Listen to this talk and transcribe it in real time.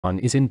one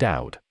is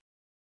endowed.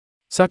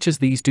 Such as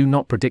these do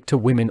not predict to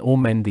women or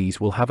men these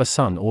will have a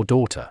son or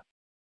daughter.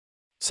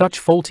 Such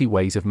faulty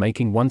ways of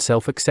making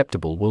oneself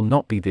acceptable will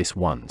not be this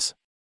one's.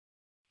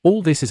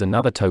 All this is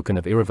another token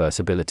of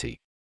irreversibility.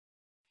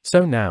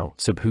 So now,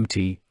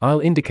 Subhuti, I'll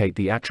indicate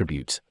the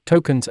attributes,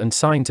 tokens and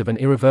signs of an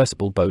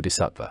irreversible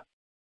bodhisattva.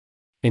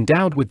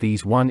 Endowed with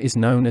these, one is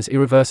known as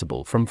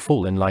irreversible from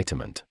full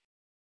enlightenment.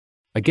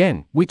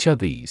 Again, which are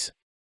these?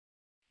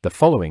 The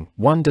following: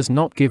 one does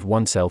not give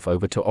oneself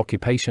over to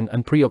occupation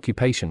and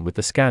preoccupation with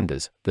the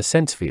skandhas, the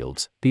sense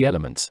fields, the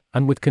elements,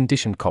 and with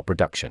conditioned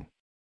coproduction.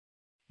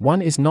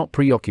 One is not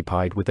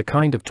preoccupied with the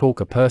kind of talk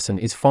a person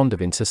is fond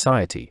of in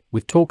society,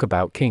 with talk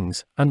about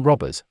kings and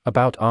robbers,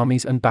 about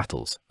armies and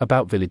battles,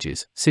 about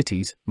villages,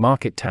 cities,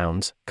 market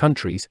towns,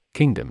 countries,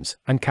 kingdoms,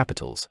 and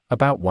capitals,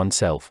 about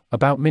oneself,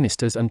 about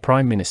ministers and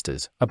prime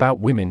ministers, about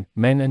women,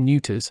 men and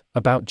neuters,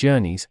 about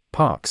journeys,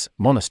 parks,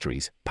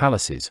 monasteries,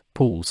 palaces,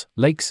 pools,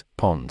 lakes,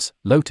 ponds,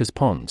 lotus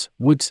ponds,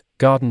 woods,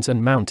 gardens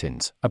and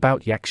mountains,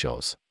 about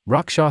yakshas,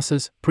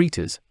 rakshasas,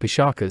 pretas,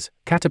 pishakas,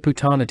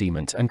 kataputana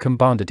demons and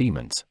kambanda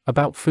demons,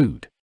 about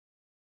food,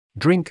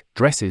 drink,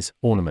 dresses,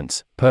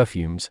 ornaments,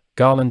 perfumes,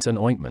 garlands and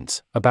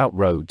ointments, about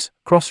roads,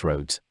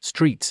 crossroads,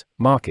 streets,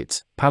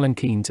 markets,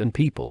 palanquins and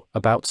people,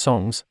 about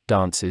songs,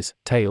 dances,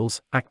 tales,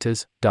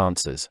 actors,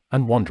 dancers,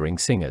 and wandering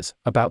singers,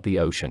 about the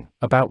ocean,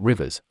 about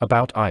rivers,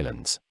 about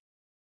islands.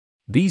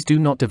 These do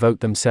not devote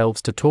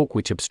themselves to talk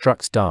which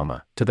obstructs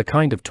dharma, to the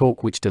kind of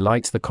talk which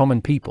delights the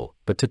common people,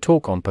 but to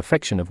talk on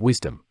perfection of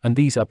wisdom, and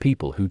these are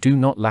people who do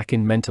not lack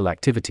in mental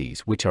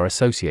activities which are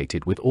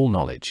associated with all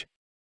knowledge.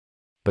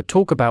 But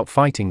talk about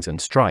fightings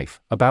and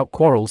strife, about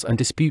quarrels and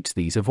disputes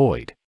these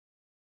avoid.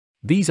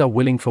 These are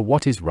willing for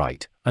what is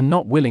right, and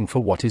not willing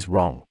for what is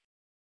wrong.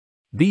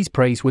 These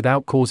praise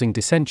without causing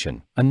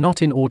dissension, and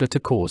not in order to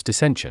cause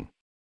dissension.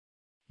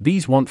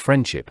 These want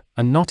friendship,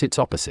 and not its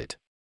opposite.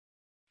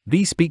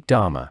 These speak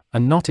dharma,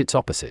 and not its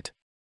opposite.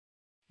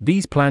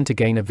 These plan to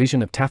gain a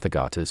vision of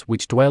Tathagatas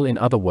which dwell in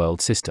other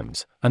world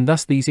systems, and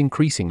thus these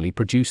increasingly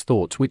produce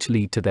thoughts which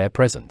lead to their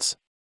presence.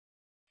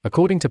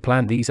 According to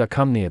plan these are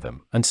come near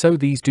them, and so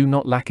these do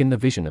not lack in the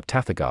vision of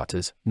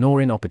Tathagatas,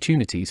 nor in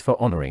opportunities for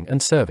honoring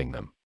and serving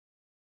them.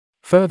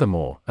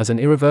 Furthermore, as an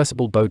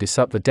irreversible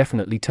bodhisattva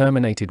definitely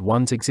terminated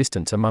one's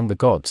existence among the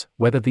gods,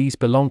 whether these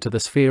belong to the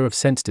sphere of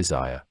sense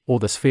desire, or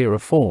the sphere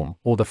of form,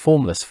 or the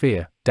formless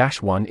sphere,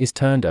 one is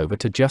turned over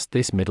to just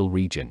this middle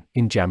region,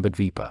 in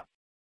Jambudvipa.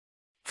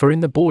 For in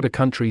the border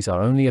countries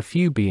are only a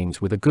few beings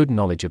with a good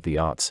knowledge of the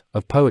arts,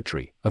 of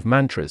poetry, of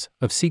mantras,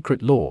 of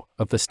secret law,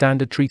 of the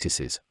standard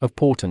treatises, of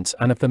portents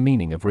and of the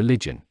meaning of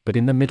religion, but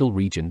in the middle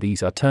region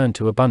these are turned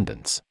to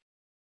abundance.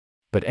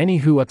 But any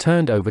who are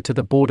turned over to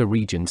the border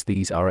regions,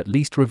 these are at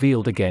least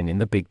revealed again in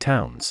the big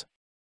towns.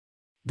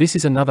 This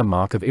is another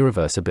mark of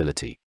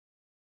irreversibility.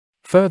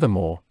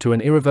 Furthermore, to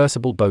an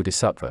irreversible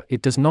bodhisattva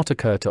it does not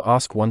occur to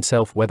ask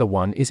oneself whether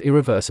one is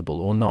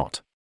irreversible or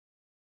not.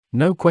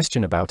 No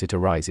question about it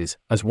arises,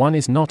 as one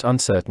is not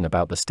uncertain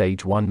about the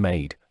stage one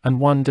made,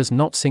 and one does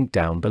not sink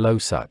down below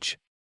such.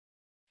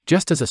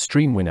 Just as a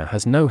stream winner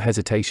has no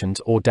hesitations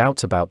or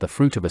doubts about the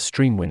fruit of a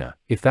stream winner,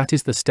 if that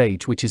is the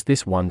stage which is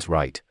this one's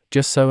right,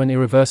 just so an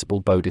irreversible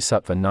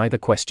bodhisattva neither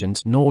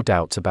questions nor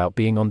doubts about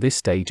being on this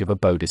stage of a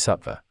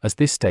bodhisattva, as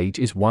this stage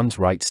is one's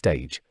right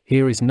stage.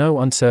 Here is no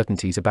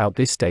uncertainties about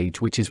this stage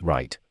which is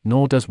right,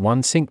 nor does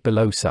one sink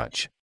below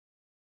such.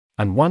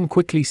 And one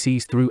quickly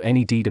sees through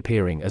any deed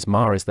appearing as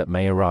maras that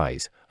may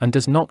arise, and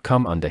does not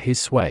come under his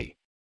sway.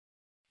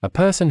 A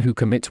person who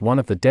commits one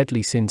of the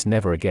deadly sins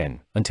never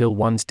again, until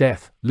one's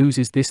death,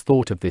 loses this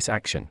thought of this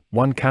action.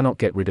 One cannot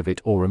get rid of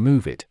it or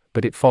remove it,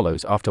 but it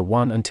follows after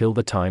one until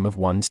the time of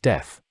one's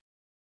death.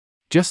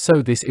 Just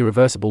so this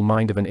irreversible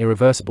mind of an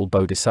irreversible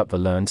bodhisattva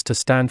learns to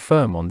stand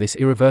firm on this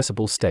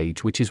irreversible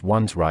stage which is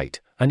one's right,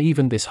 and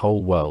even this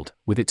whole world,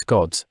 with its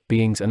gods,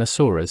 beings and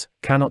asuras,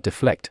 cannot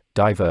deflect,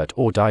 divert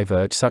or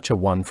diverge such a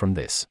one from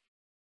this.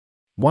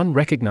 One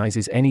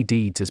recognizes any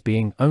deeds as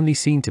being only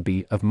seen to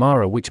be of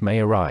Mara which may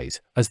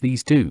arise, as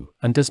these do,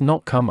 and does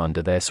not come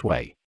under their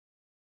sway.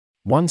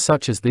 One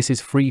such as this is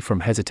free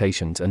from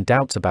hesitations and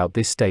doubts about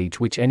this stage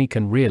which any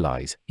can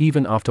realize,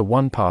 even after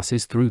one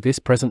passes through this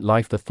present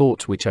life. The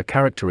thoughts which are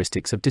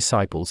characteristics of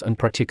disciples and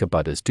pratyeka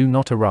buddhas do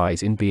not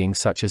arise in beings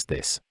such as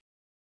this.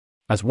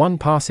 As one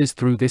passes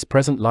through this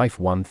present life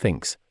one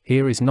thinks,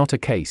 here is not a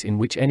case in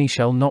which any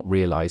shall not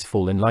realize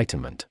full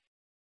enlightenment.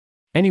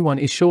 Anyone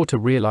is sure to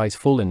realize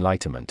full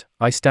enlightenment.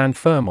 I stand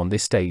firm on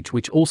this stage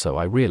which also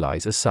I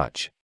realize as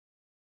such.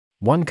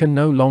 One can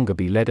no longer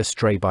be led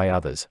astray by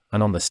others,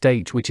 and on the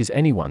stage which is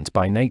anyone's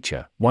by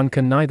nature, one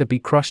can neither be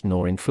crushed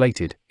nor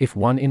inflated, if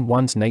one in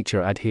one's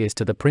nature adheres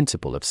to the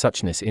principle of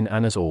suchness in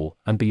and as all,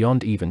 and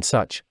beyond even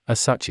such, as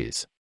such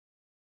is.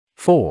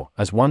 For,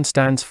 as one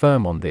stands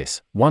firm on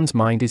this, one's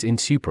mind is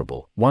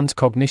insuperable, one's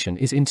cognition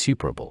is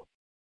insuperable.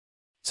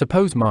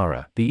 Suppose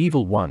Mara, the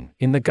evil one,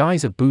 in the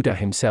guise of Buddha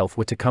himself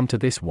were to come to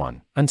this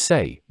one, and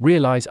say,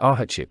 realize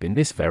arhatship in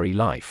this very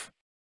life.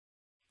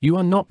 You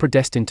are not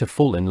predestined to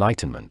full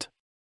enlightenment.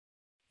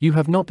 You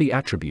have not the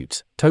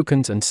attributes,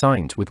 tokens and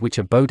signs with which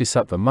a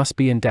bodhisattva must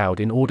be endowed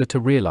in order to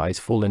realize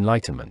full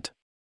enlightenment.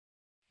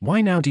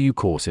 Why now do you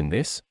course in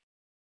this?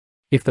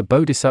 If the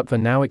bodhisattva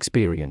now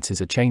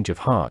experiences a change of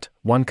heart,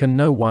 one can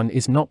know one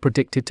is not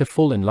predicted to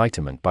full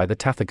enlightenment by the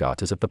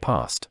Tathagatas of the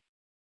past.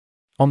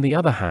 On the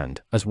other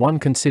hand, as one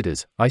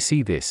considers, I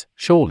see this,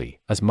 surely,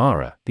 as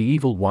Mara, the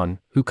evil one,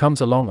 who comes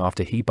along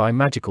after he by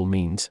magical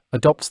means,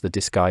 adopts the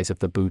disguise of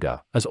the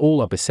Buddha, as all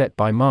are beset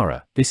by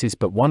Mara, this is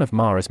but one of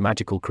Mara's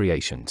magical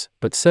creations,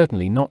 but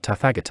certainly not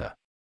Tathagata.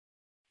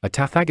 A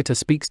Tathagata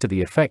speaks to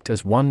the effect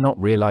as one not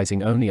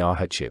realizing only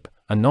arhatship,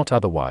 and not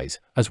otherwise,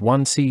 as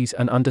one sees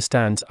and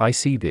understands I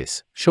see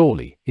this,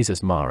 surely, is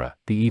as Mara,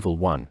 the evil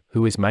one,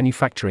 who is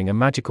manufacturing a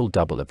magical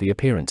double of the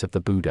appearance of the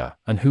Buddha,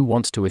 and who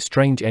wants to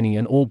estrange any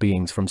and all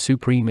beings from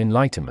supreme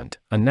enlightenment,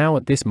 and now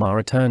at this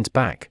Mara turns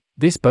back.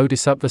 This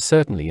bodhisattva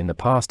certainly in the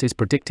past is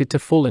predicted to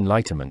full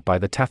enlightenment by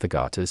the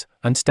Tathagatas,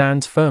 and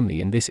stands firmly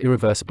in this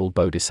irreversible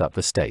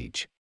bodhisattva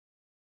stage.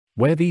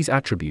 Where these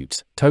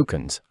attributes,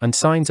 tokens, and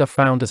signs are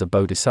found as a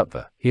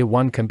bodhisattva, here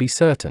one can be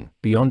certain,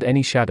 beyond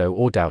any shadow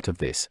or doubt of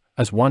this,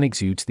 as one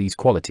exudes these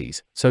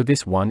qualities, so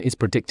this one is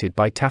predicted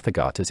by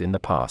Tathagatas in the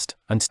past,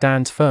 and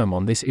stands firm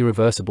on this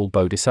irreversible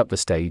bodhisattva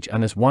stage,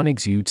 and as one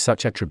exudes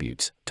such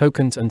attributes,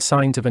 tokens and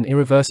signs of an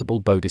irreversible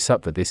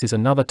bodhisattva, this is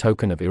another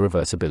token of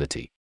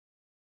irreversibility.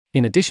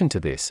 In addition to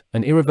this,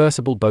 an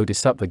irreversible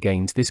bodhisattva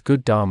gains this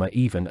good dharma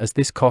even as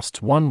this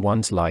costs one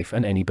one's life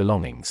and any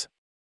belongings.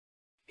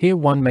 Here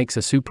one makes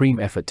a supreme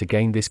effort to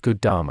gain this good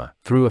dharma,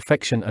 through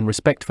affection and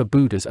respect for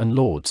Buddhas and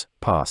Lords,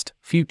 past,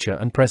 future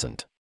and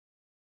present.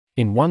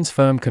 In one's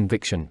firm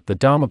conviction, the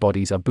dharma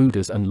bodies are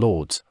Buddhas and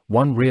Lords,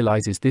 one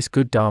realizes this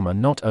good dharma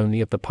not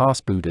only of the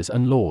past Buddhas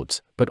and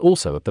Lords, but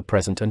also of the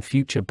present and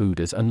future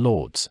Buddhas and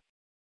Lords.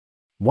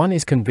 One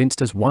is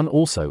convinced as one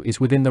also is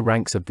within the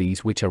ranks of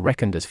these which are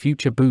reckoned as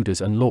future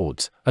Buddhas and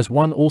Lords, as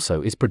one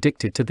also is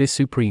predicted to this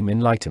supreme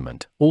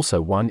enlightenment,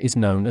 also one is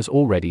known as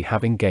already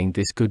having gained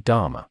this good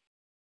dharma.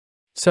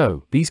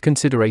 So, these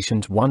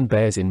considerations one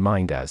bears in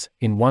mind as,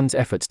 in one's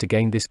efforts to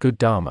gain this good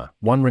dharma,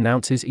 one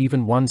renounces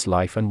even one's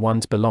life and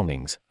one's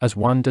belongings, as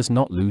one does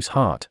not lose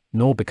heart,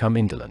 nor become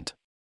indolent.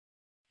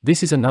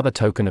 This is another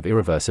token of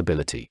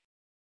irreversibility.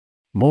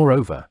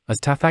 Moreover, as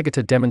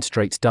Tathagata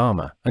demonstrates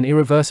dharma, an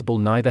irreversible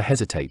neither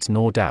hesitates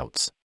nor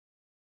doubts.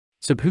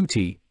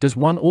 Subhuti, does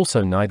one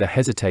also neither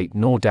hesitate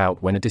nor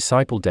doubt when a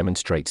disciple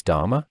demonstrates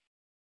dharma?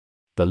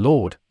 The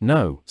Lord,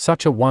 no,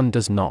 such a one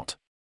does not.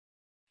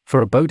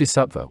 For a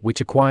bodhisattva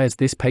which acquires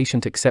this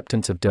patient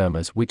acceptance of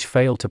dharmas which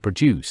fail to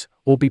produce,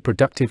 or be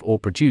productive or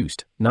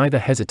produced, neither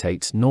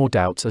hesitates nor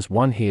doubts as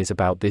one hears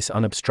about this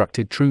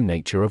unobstructed true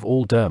nature of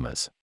all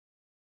dharmas.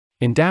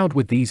 Endowed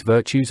with these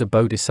virtues a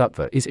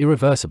bodhisattva is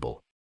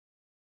irreversible.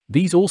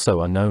 These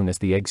also are known as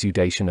the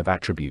exudation of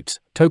attributes,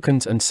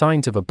 tokens and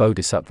signs of a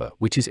bodhisattva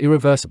which is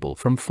irreversible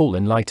from full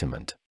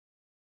enlightenment.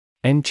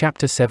 End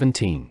chapter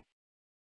 17.